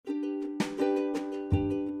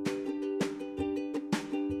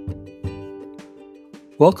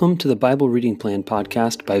Welcome to the Bible Reading Plan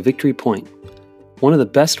podcast by Victory Point. One of the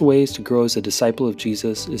best ways to grow as a disciple of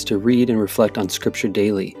Jesus is to read and reflect on Scripture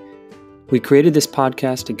daily. We created this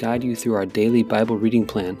podcast to guide you through our daily Bible reading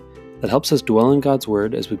plan that helps us dwell in God's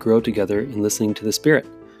Word as we grow together in listening to the Spirit.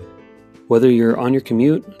 Whether you're on your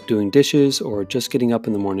commute, doing dishes, or just getting up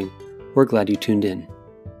in the morning, we're glad you tuned in.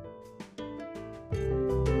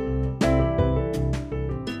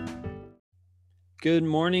 Good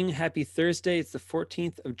morning. Happy Thursday. It's the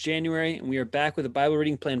 14th of January, and we are back with the Bible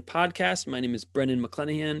Reading Plan podcast. My name is Brendan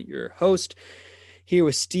McClanahan, your host, here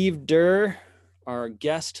with Steve Durr, our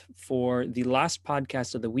guest for the last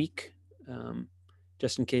podcast of the week.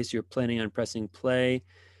 Just in case you're planning on pressing play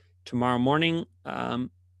tomorrow morning,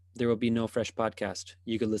 there will be no fresh podcast.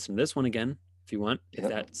 You could listen to this one again if you want. If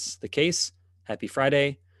that's the case, happy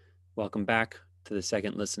Friday. Welcome back to the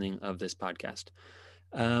second listening of this podcast.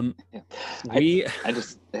 I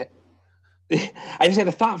just had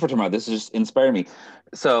a thought for tomorrow. This just inspired me.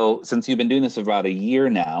 So since you've been doing this for about a year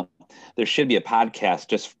now, there should be a podcast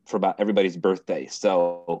just for about everybody's birthday.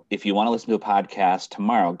 So if you want to listen to a podcast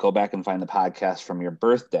tomorrow, go back and find the podcast from your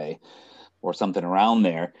birthday or something around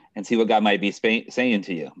there and see what God might be saying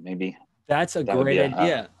to you. Maybe that's a great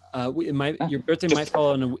idea. Your birthday might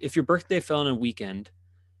fall if your birthday fell on a weekend,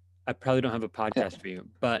 I probably don't have a podcast for you,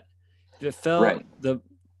 but if it fell,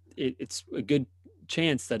 it's a good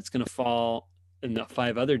chance that it's going to fall in the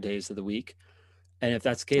 5 other days of the week. And if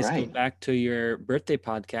that's the case, go back to your birthday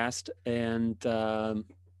podcast and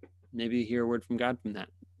maybe hear a word from God from that.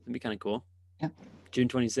 That'd be kind of cool. Yeah. June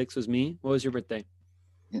 26th was me. What was your birthday?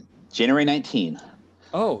 January 19.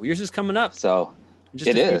 Oh, yours is coming up. So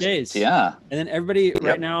just a few days. Yeah. And then everybody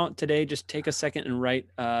right now today, just take a second and write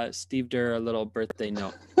Steve Durr a little birthday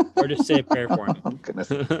note, or just say a prayer for him. Oh, goodness.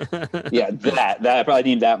 Yeah, that I probably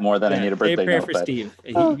need that more than I need a birthday note. Say a prayer for Steve.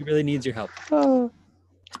 He really needs your help.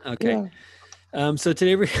 Okay. Yeah. So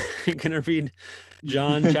today we're going to read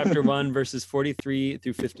John chapter 1, verses 43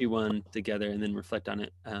 through 51 together, and then reflect on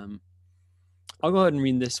it. I'll go ahead and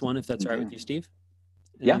read this one if that's all right with you, Steve.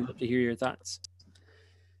 And I'd love to hear your thoughts.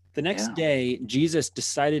 The next day, Jesus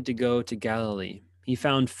decided to go to Galilee. He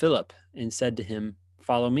found Philip and said to him,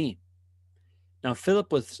 "Follow me." Now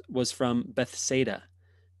Philip was from Bethsaida,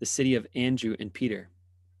 the city of Andrew and Peter.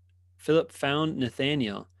 Philip found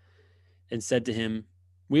Nathanael and said to him,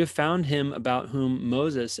 "We have found him about whom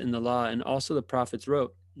Moses in the law and also the prophets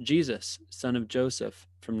wrote, Jesus, son of Joseph,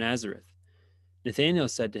 from Nazareth." Nathanael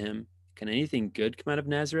said to him, "Can anything good come out of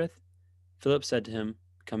Nazareth?" Philip said to him,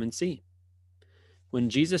 "Come and see." When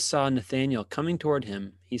Jesus saw Nathanael coming toward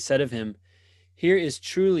him, he said of him, "Here is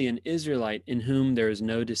truly an Israelite in whom there is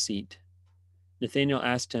no deceit." Nathanael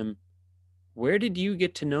asked him, "Where did you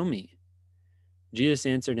get to know me?" Jesus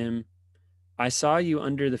answered him, "I saw you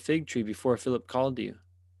under the fig tree before Philip called you."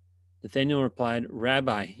 Nathanael replied,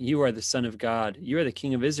 "Rabbi, you are the Son of God. You are the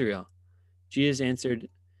King of Israel." Jesus answered,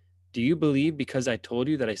 "Do you believe because I told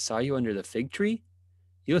you that I saw you under the fig tree?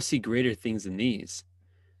 You'll see greater things than these."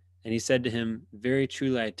 And he said to him, "Very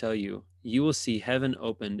truly I tell you, you will see heaven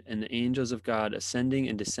opened and the angels of God ascending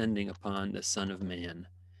and descending upon the Son of Man."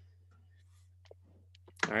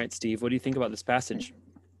 All right, Steve, what do you think about this passage?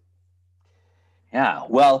 Yeah,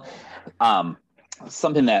 well,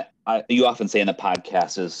 something that you often say in the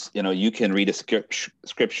podcast is, you can read a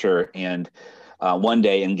scripture and one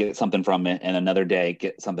day and get something from it, and another day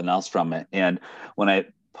get something else from it. And when I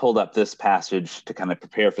pulled up this passage to kind of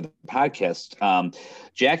prepare for the podcast,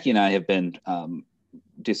 Jackie and I have been trying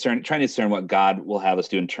to discern what God will have us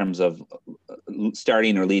do in terms of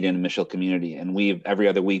starting or leading a missional community. And every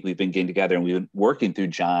other week we've been getting together and we've been working through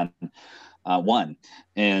John 1.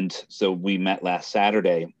 And so we met last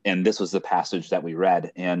Saturday, and this was the passage that we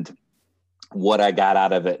read. And what I got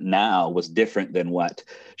out of it now was different than what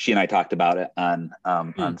she and I talked about it on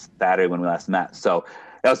Saturday when we last met. So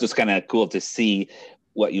that was just kind of cool to see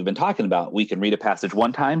what you've been talking about. We can read a passage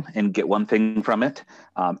one time and get one thing from it,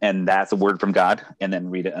 and that's a word from God, and then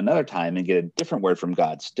read it another time and get a different word from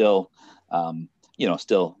God. Still,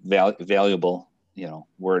 still valuable,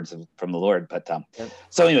 words from the Lord. But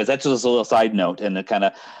so, anyways, that's just a little side note, and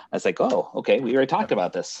I was like, oh, okay, we already talked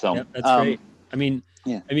about this. So that's great. I mean,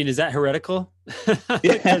 is that heretical? Doesn't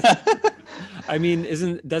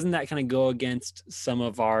that kind of go against some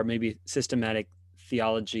of our maybe systematic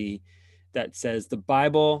theology that says the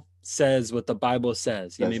Bible says what the Bible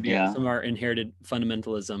says? Some of our inherited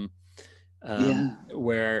fundamentalism,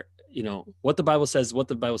 where what the Bible says,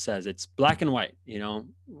 it's black and white.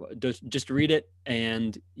 Just read it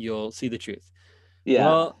and you'll see the truth.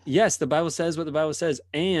 Well, yes, the Bible says what the Bible says,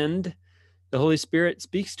 and the Holy Spirit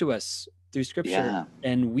speaks to us through Scripture,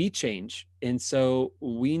 and we change, and so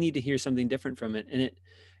we need to hear something different from it. And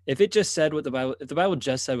if the Bible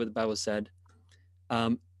just said what the Bible said,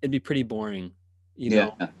 it'd be pretty boring.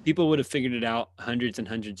 People would have figured it out hundreds and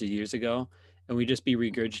hundreds of years ago, and we'd just be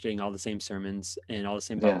regurgitating all the same sermons and all the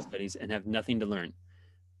same Bible studies and have nothing to learn.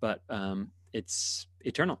 But it's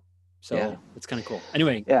eternal, so it's kind of cool.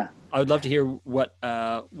 Anyway, I would love to hear what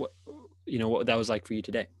that was like for you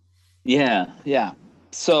today.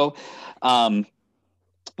 So,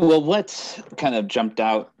 what kind of jumped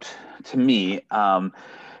out to me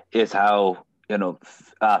is how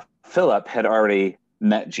Philip had already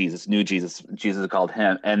met Jesus, knew Jesus. Jesus called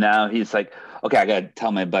him, and now he's like, okay, I got to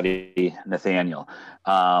tell my buddy Nathaniel.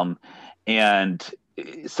 And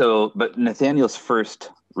so, but Nathaniel's first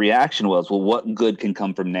reaction was, well, what good can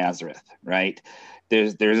come from Nazareth, right?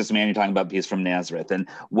 There's this man you're talking about, he's from Nazareth. And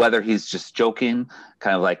whether he's just joking,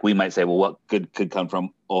 kind of like we might say, well, what good could come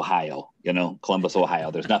from Ohio, Columbus, Ohio?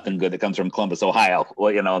 There's nothing good that comes from Columbus, Ohio.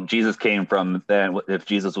 Well, Jesus came from then. If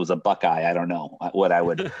Jesus was a Buckeye, I don't know what I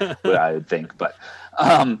would think. But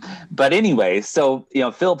anyway, so,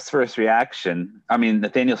 Nathaniel's first reaction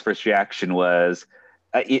was,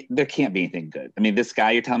 there can't be anything good. I mean, this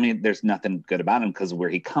guy, you're telling me there's nothing good about him because of where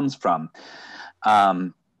he comes from.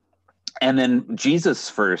 And then Jesus'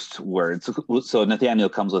 first words, so Nathaniel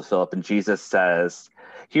comes with Philip, and Jesus says,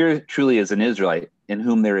 here truly is an Israelite in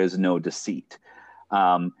whom there is no deceit.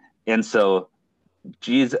 And so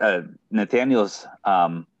Nathaniel's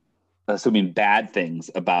assuming bad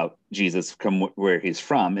things about Jesus from where he's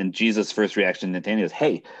from. And Jesus' first reaction to Nathaniel is,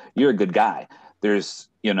 hey, you're a good guy. There's,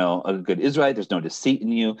 a good Israelite. There's no deceit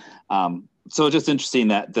in you. So it's just interesting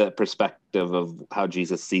that the perspective of how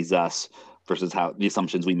Jesus sees us versus how the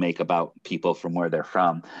assumptions we make about people from where they're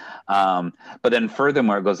from. But then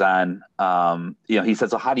furthermore, it goes on, he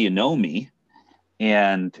says, well, how do you know me?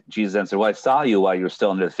 And Jesus answered, well, I saw you while you were still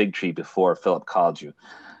under the fig tree before Philip called you.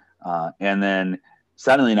 And then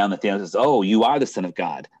suddenly now Nathanael says, oh, you are the Son of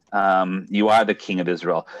God. You are the King of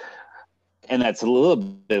Israel. And that's a little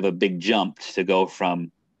bit of a big jump to go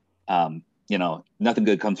from, nothing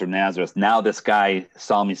good comes from Nazareth. Now this guy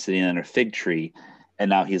saw me sitting under a fig tree, and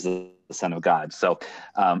now he's the Son of God. So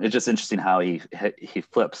it's just interesting how he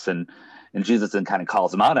flips, and Jesus then kind of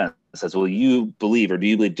calls him out and says, well, you believe, or do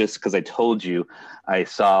you believe just because I told you I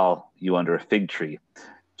saw you under a fig tree?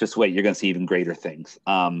 Just wait, you're going to see even greater things.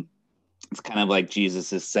 It's kind of like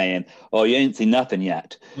Jesus is saying, oh, you ain't seen nothing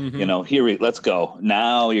yet. Mm-hmm. Let's go.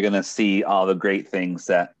 Now you're going to see all the great things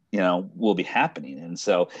that, will be happening. And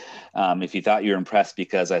so if you thought you were impressed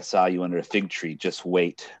because I saw you under a fig tree, just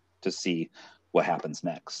wait to see what happens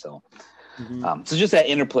next. So, mm-hmm. So just that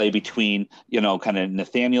interplay between, kind of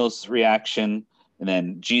Nathaniel's reaction, and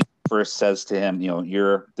then Jesus first says to him,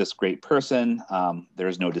 you're this great person.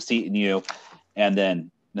 There's no deceit in you. And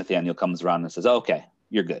then Nathaniel comes around and says, oh, okay,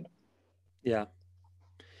 you're good. Yeah.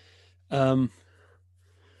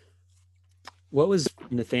 What was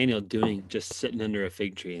Nathaniel doing just sitting under a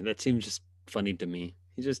fig tree? That seems just funny to me.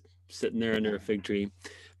 He's just sitting there under a fig tree.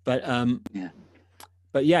 But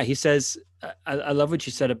he says, I love what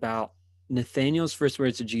you said about Nathaniel's first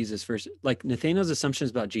words to Jesus, like Nathaniel's assumptions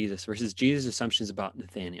about Jesus versus Jesus' assumptions about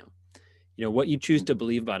Nathaniel. What you choose to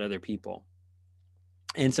believe about other people,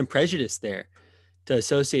 and some prejudice there to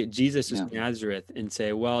associate Jesus with Nazareth and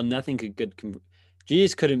say, well, nothing good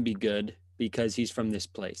Jesus couldn't be good because he's from this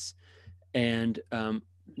place. And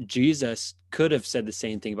Jesus could have said the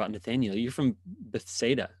same thing about Nathaniel. You're from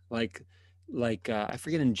Bethsaida. Like I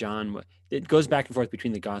forget in John, it goes back and forth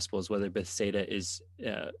between the Gospels, whether Bethsaida is,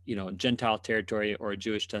 Gentile territory or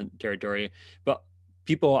Jewish territory. But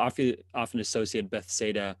people often associate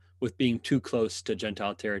Bethsaida with being too close to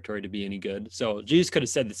Gentile territory to be any good. So Jesus could have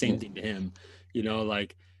said the same thing to him,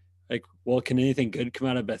 like, well, can anything good come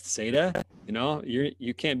out of Bethsaida?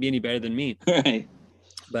 You can't be any better than me. Right.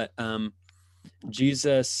 But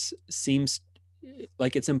Jesus seems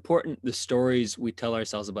like it's important, the stories we tell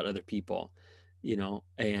ourselves about other people,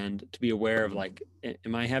 and to be aware of, like,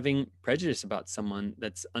 am I having prejudice about someone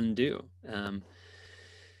that's undue?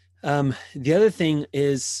 The other thing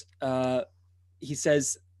is, he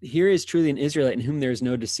says, here is truly an Israelite in whom there is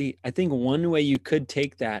no deceit. I think one way you could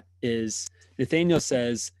take that is Nathaniel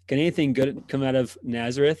says, can anything good come out of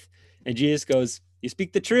Nazareth? And Jesus goes, you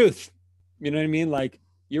speak the truth. You know what I mean? Like,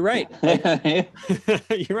 you're right.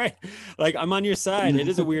 You're right. Like, I'm on your side. It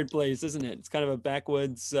is a weird place, isn't it? It's kind of a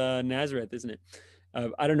backwoods Nazareth, isn't it?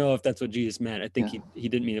 I don't know if that's what Jesus meant. I think he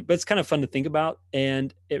didn't mean it, but it's kind of fun to think about.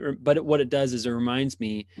 And what it does is it reminds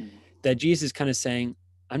me that Jesus is kind of saying,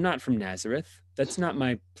 I'm not from Nazareth. That's not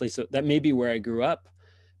my place. That may be where I grew up,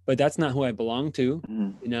 but that's not who I belong to.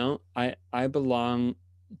 Mhm. You know, I belong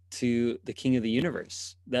to the King of the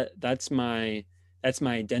universe. That's my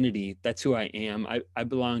identity. That's who I am. I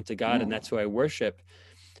belong to God, Yeah. and that's who I worship.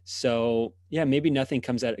 So yeah, maybe nothing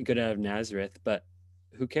comes out good out of Nazareth, but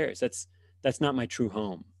who cares? That's not my true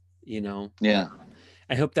home, you know. Yeah.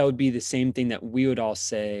 I hope that would be the same thing that we would all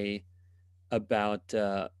say about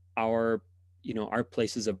our, you know, our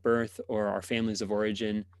places of birth or our families of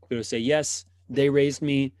origin. We would say, yes, they raised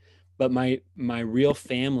me, but my real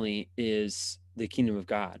family is the kingdom of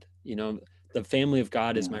God. You know, the family of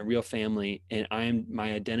God is Yeah. my real family, and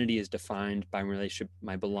my identity is defined by my relationship,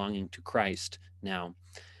 my belonging to Christ now.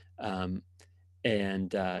 Um,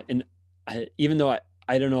 and even though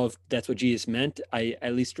I don't know if that's what Jesus meant, I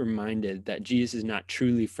at least reminded that Jesus is not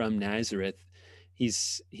truly from Nazareth.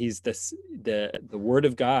 He's the Word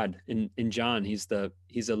of God in John. He's the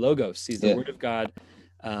Logos. He's the Yeah. Word of God.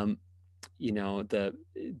 Um, you know, the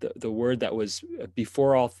Word that was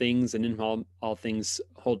before all things, and in all things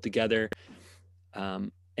hold together.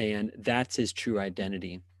 And that's his true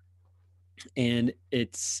identity. And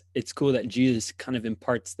it's cool that Jesus kind of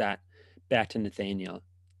imparts that back to Nathanael,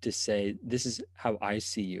 to say, this is how I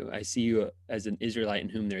see you. I see you as an Israelite in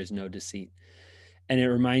whom there is no deceit. And it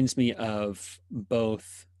reminds me of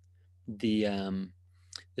both the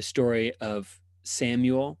story of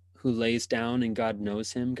Samuel, who lays down and God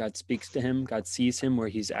knows him, God speaks to him, God sees him where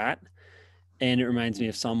he's at. And it reminds me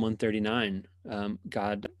of Psalm 139.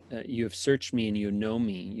 God, you have searched me and you know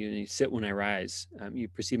me. You sit when I rise. You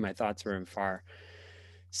perceive my thoughts from afar.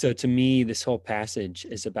 So to me, this whole passage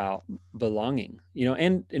is about belonging, you know,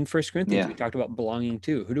 and in First Corinthians, Yeah. we talked about belonging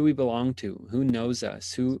too. Who do we belong to? Who knows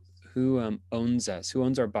us? Who owns us? Who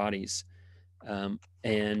owns our bodies?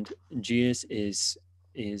 And Jesus is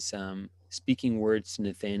speaking words to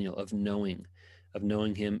Nathanael of knowing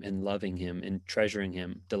him and loving him and treasuring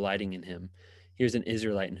him, delighting in him. Here's an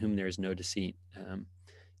Israelite in whom there is no deceit.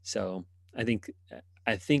 So I think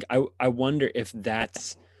I wonder if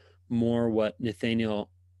that's more what Nathanael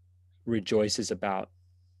rejoices about,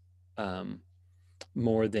 um,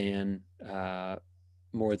 more than the,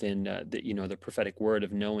 you know, the prophetic word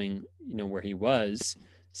of knowing, you know, where he was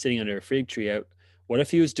sitting under a fig tree. What if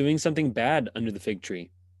he was doing something bad under the fig tree?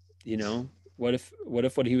 You know, what if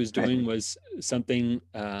what he was Right. doing was something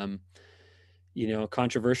you know,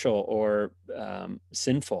 controversial or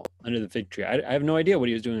sinful under the fig tree? I have no idea what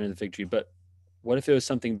he was doing under the fig tree, but what if it was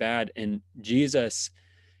something bad? And Jesus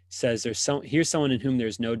says, here's someone in whom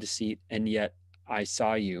there's no deceit, and yet I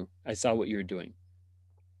saw what you were doing.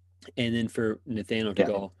 And then for Nathanael to Yeah.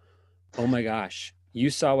 go, oh my gosh, you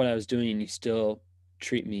saw what I was doing, and you still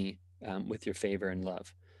treat me with your favor and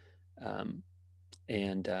love.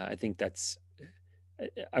 And I think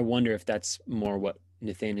I wonder if that's more what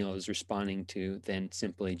Nathanael is responding to than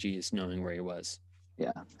simply Jesus knowing where he was.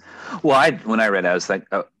 Yeah. Well, when I read it, I was like,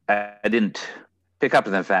 I didn't pick up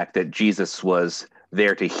on the fact that Jesus was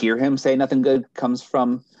there to hear him say nothing good comes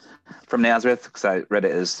from Nazareth, because I read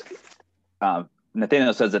it as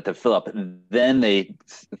Nathanael says that to Philip, then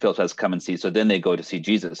Philip says, come and see. So then they go to see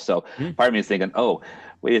Jesus. So part of me is thinking, oh,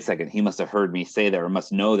 wait a second, he must have heard me say that, or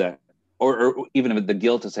must know that, or even the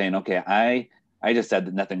guilt of saying, okay, I just said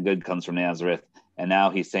that nothing good comes from Nazareth, and now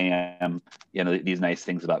he's saying, you know, these nice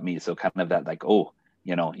things about me. So kind of that, like, oh,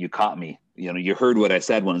 you know, you caught me. You know, you heard what I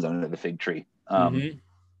said when I was under the fig tree. Yeah.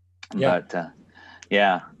 But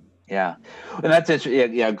yeah, yeah, and that's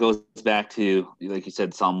interesting. Yeah, it goes back to, like you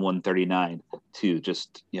said, Psalm 139 too.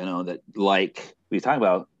 Just, you know, that, like we talk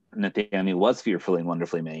about, Nathanael was fearfully and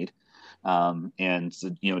wonderfully made, and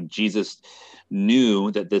you know, Jesus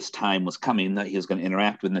knew that this time was coming, that he was going to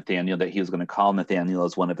interact with Nathanael, that he was going to call Nathanael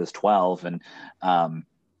as one of his 12, and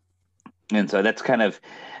so that's kind of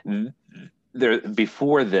there.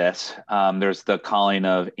 Before this, there's the calling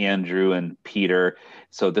of Andrew and Peter.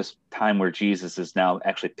 So this time where Jesus is now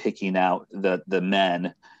actually picking out the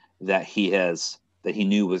men that he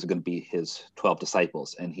knew was going to be his 12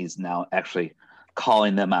 disciples, and he's now actually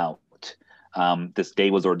calling them out. This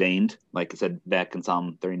day was ordained, like I said back in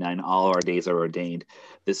Psalm 39, all our days are ordained.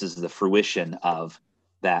 This is the fruition of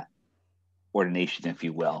that ordination, if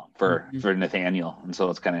you will, for Nathanael. And so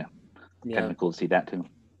it's kind of cool to see that too.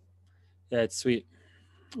 Yeah, it's sweet.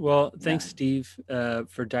 Well, thanks, Steve,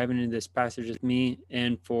 for diving into this passage with me,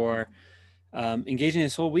 and for engaging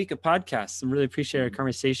this whole week of podcasts. I really appreciate our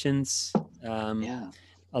conversations.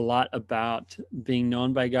 A lot about being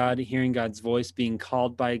known by God, hearing God's voice, being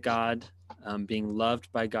called by God, being loved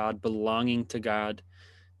by God, belonging to God.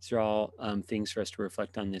 These are all things for us to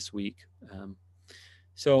reflect on this week.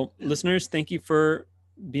 So listeners, thank you for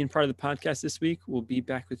being part of the podcast this week. We'll be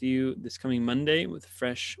back with you this coming Monday with a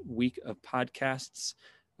fresh week of podcasts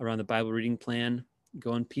around the Bible reading plan.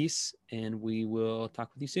 Go in peace, and we will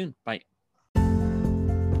talk with you soon. Bye.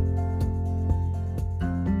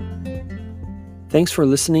 Thanks for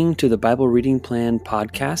listening to the Bible Reading Plan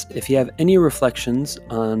podcast. If you have any reflections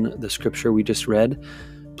on the scripture we just read,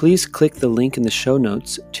 please click the link in the show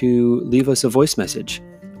notes to leave us a voice message.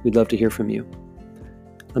 We'd love to hear from you.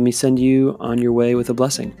 Let me send you on your way with a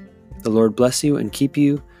blessing. The Lord bless you and keep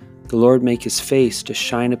you. The Lord make his face to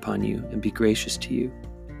shine upon you and be gracious to you.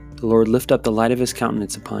 The Lord lift up the light of his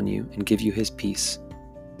countenance upon you and give you his peace.